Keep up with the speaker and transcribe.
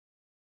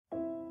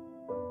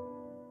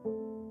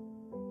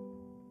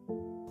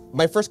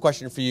My first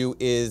question for you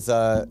is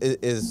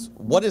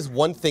what is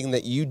one thing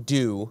that you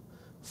do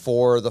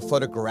for the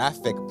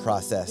photographic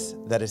process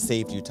that has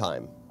saved you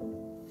time?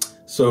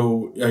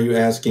 So are you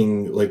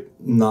asking like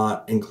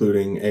not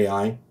including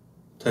AI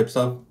type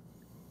stuff?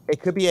 It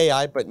could be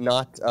AI, but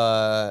not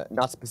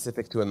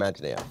specific to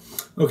imagen-ai.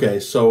 Okay,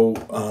 so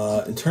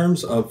in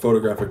terms of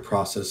photographic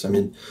process, I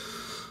mean,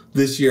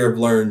 this year I've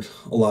learned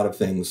a lot of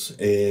things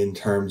in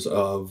terms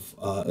of,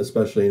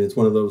 especially, and it's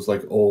one of those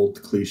like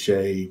old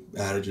cliche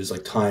adages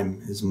like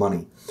time is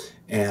money.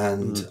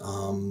 And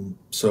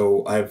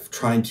so I've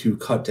tried to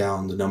cut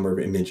down the number of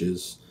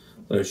images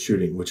that I was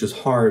shooting, which is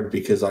hard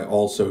because I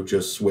also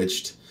just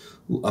switched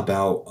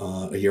about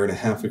a year and a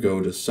half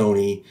ago to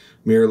Sony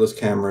mirrorless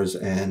cameras,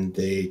 and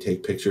they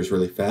take pictures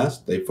really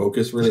fast. They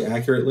focus really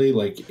accurately.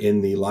 Like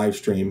in the live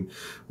stream,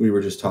 we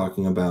were just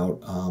talking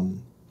about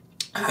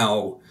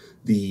how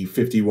the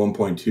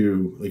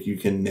 51.2, like you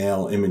can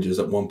nail images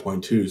at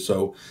 1.2.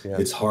 So Yeah.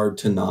 it's hard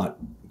to not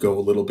go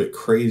a little bit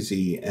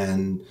crazy.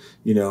 And,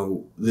 you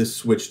know, this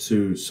switch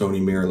to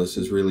Sony mirrorless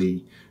has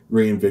really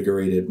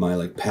reinvigorated my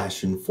like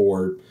passion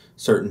for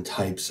certain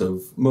types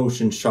of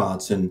motion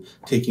shots and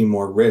taking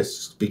more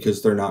risks,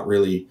 because they're not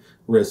really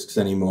risks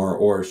anymore,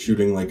 or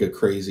shooting like a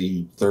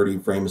crazy 30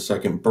 frame a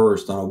second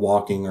burst on a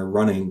walking or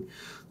running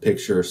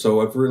picture.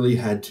 So I've really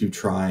had to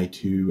try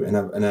to,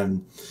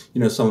 and you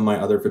know, some of my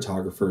other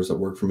photographers that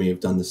work for me have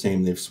done the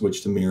same. They've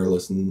switched to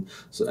mirrorless,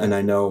 and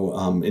I know,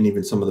 and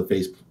even some of the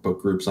Facebook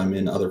groups I'm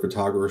in, other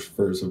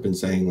photographers have been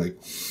saying like,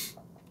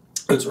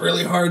 it's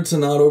really hard to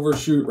not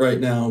overshoot right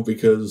now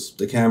because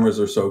the cameras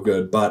are so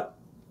good. But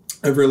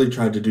I've really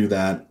tried to do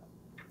that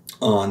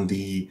on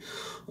the,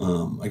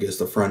 I guess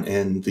the front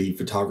end, the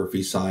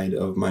photography side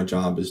of my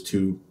job is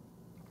to,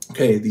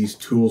 okay, these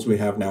tools we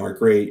have now are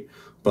great,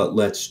 but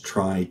let's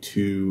try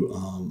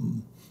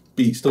to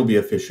still be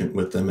efficient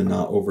with them and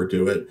not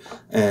overdo it.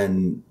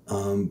 And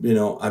you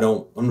know,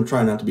 I'm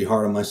trying not to be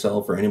hard on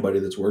myself or anybody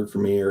that's worked for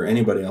me or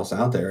anybody else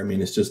out there. I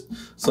mean, it's just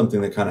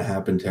something that kind of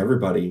happened to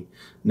everybody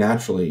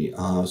naturally.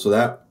 So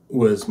that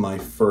was my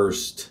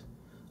first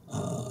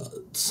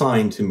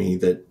sign to me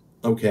that,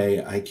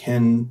 okay, I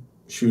can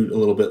shoot a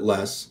little bit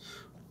less,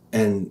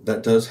 and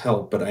that does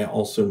help, but I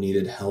also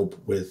needed help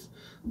with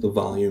the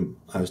volume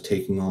I was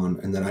taking on,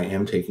 and that I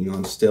am taking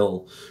on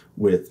still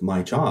with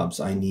my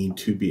jobs. I need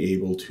to be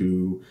able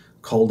to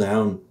cull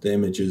down the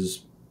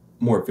images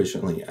more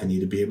efficiently. I need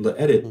to be able to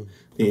edit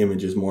the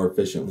images more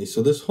efficiently.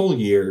 So this whole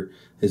year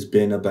has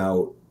been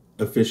about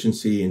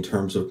efficiency in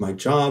terms of my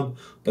job,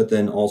 but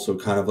then also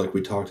kind of like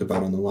we talked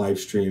about on the live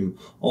stream,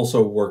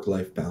 also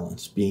work-life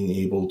balance, being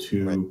able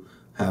to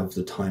have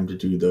the time to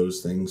do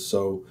those things.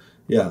 So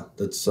yeah,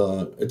 that's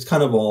it's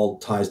kind of all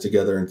ties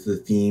together into the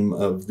theme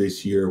of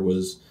this year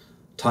was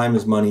time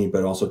is money,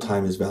 but also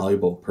time is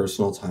valuable,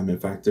 personal time. In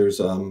fact, there's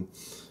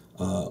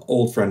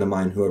old friend of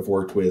mine who I've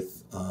worked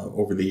with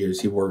over the years.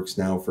 He works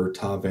now for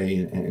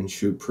Tave and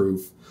Shoot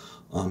Proof.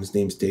 His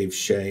name's Dave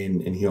Shea,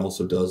 and he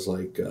also does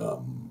like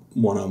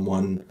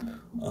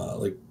one-on-one,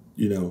 like,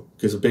 you know,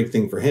 because a big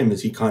thing for him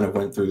is he kind of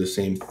went through the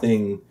same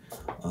thing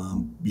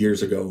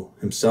years ago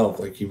himself.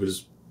 Like he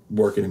was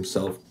working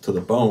himself to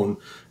the bone,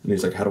 and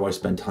he's like, how do I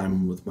spend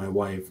time with my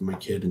wife and my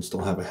kid and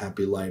still have a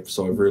happy life?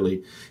 So I've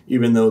really,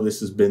 even though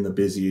this has been the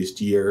busiest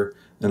year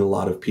and a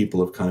lot of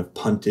people have kind of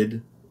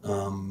punted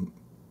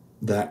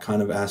that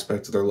kind of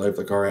aspect of their life,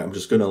 like, all right, I'm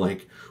just gonna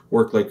like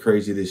work like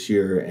crazy this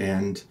year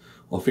and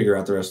I'll figure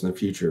out the rest in the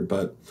future.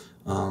 But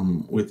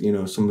with, you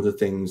know, some of the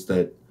things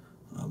that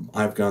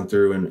I've gone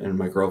through and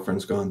my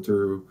girlfriend's gone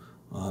through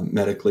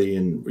medically,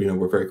 and, you know,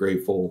 we're very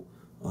grateful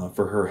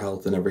for her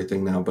health and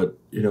everything now. But,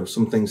 you know,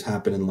 some things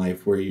happen in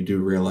life where you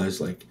do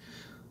realize, like,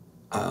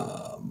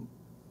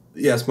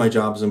 yes, my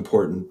job is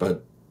important,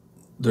 but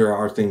there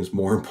are things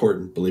more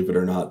important, believe it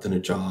or not, than a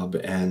job.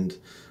 And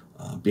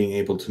being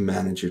able to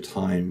manage your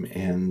time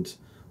and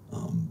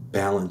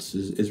balance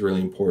is really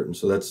important.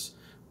 So that's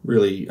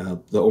really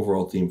the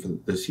overall theme for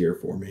this year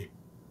for me.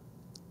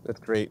 That's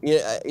great.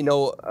 Yeah, you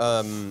know,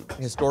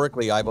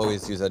 historically, I've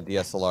always used a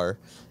DSLR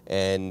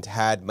and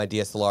had my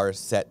DSLR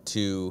set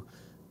to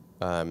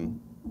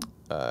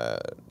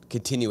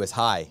continuous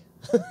high.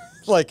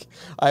 Like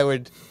I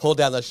would hold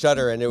down the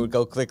shutter and it would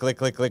go click, click,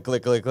 click, click,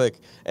 click, click, click.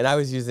 And I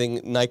was using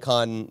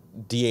Nikon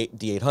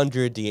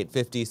D800,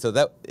 D850, so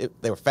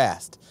they were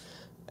fast.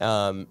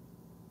 Now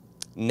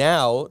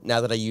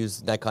that I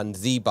use Nikon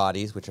Z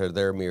bodies, which are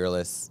their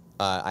mirrorless,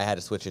 I had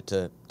to switch it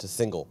to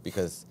single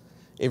because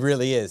it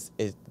really is.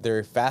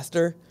 They're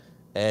faster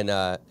and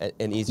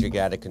easier to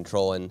get out of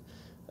control. And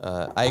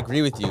I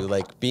agree with you.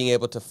 Like being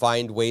able to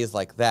find ways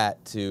like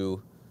that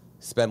to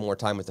spend more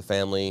time with the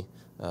family,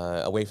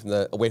 away from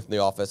the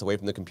office, away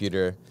from the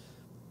computer.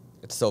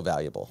 It's so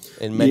valuable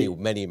in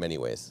many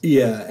ways.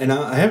 Yeah, and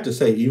I have to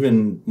say,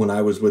 even when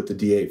I was with the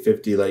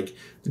D850, like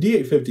the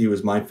D850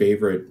 was my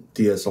favorite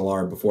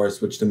DSLR before I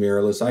switched to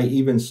mirrorless. I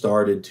even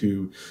started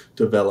to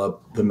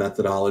develop the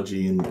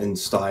methodology and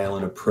style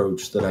and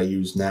approach that I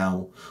use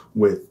now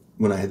with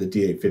when I had the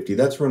D850.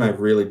 That's when I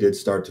really did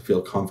start to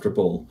feel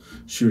comfortable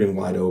shooting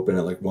wide open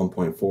at like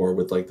 1.4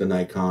 with like the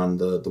Nikon,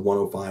 the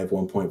 105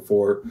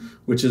 1.4,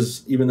 which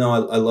is, even though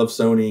I love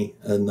Sony,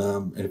 and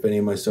if any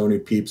of my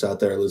Sony peeps out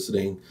there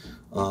listening,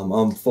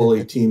 I'm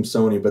fully team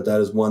Sony, but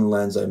that is one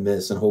lens I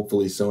miss, and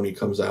hopefully Sony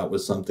comes out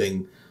with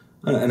something,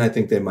 and I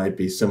think they might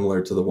be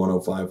similar to the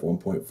 105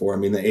 1.4. I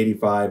mean, the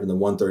 85 and the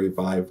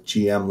 135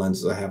 GM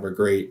lenses I have are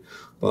great,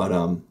 but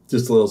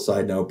just a little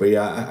side note. But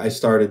yeah, I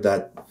started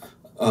that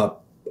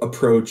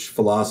approach,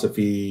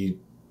 philosophy,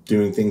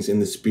 doing things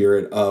in the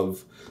spirit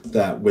of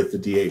that with the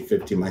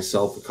D850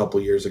 myself a couple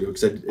years ago,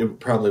 because it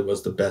probably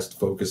was the best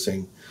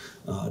focusing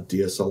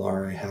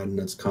DSLR I had, and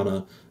that's kind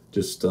of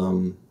just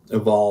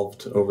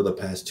evolved over the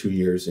past 2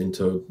 years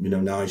into,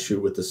 now I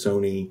shoot with the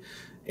Sony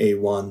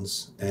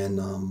A1s, and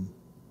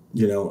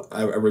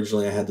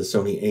originally I had the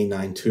Sony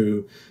A9 II.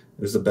 It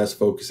was the best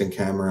focusing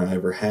camera I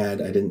ever had.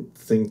 I didn't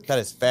think That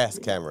is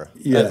fast camera.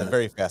 Yeah, That's a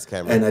very fast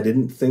camera. and I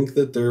didn't think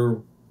that there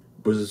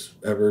was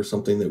ever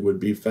something that would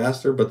be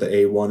faster, but the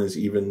A1 is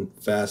even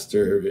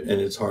faster, and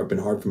it's been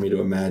hard for me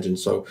to imagine.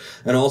 So,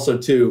 and also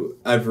too,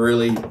 I've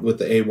really, with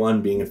the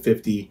A1 being a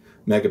 50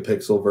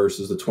 megapixel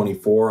versus the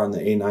 24 on the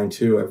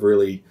A9 II, I've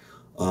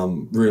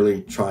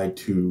really tried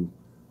to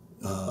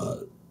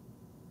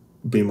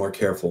be more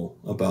careful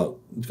about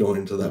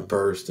going into that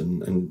burst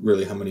and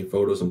really how many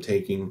photos I'm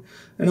taking.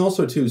 And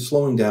also too,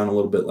 slowing down a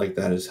little bit like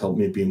that has helped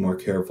me be more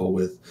careful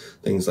with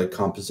things like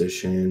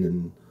composition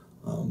and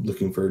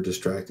looking for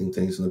distracting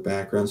things in the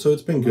background. So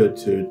it's been good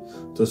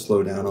to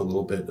slow down a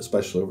little bit,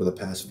 especially over the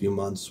past few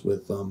months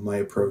with my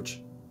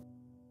approach.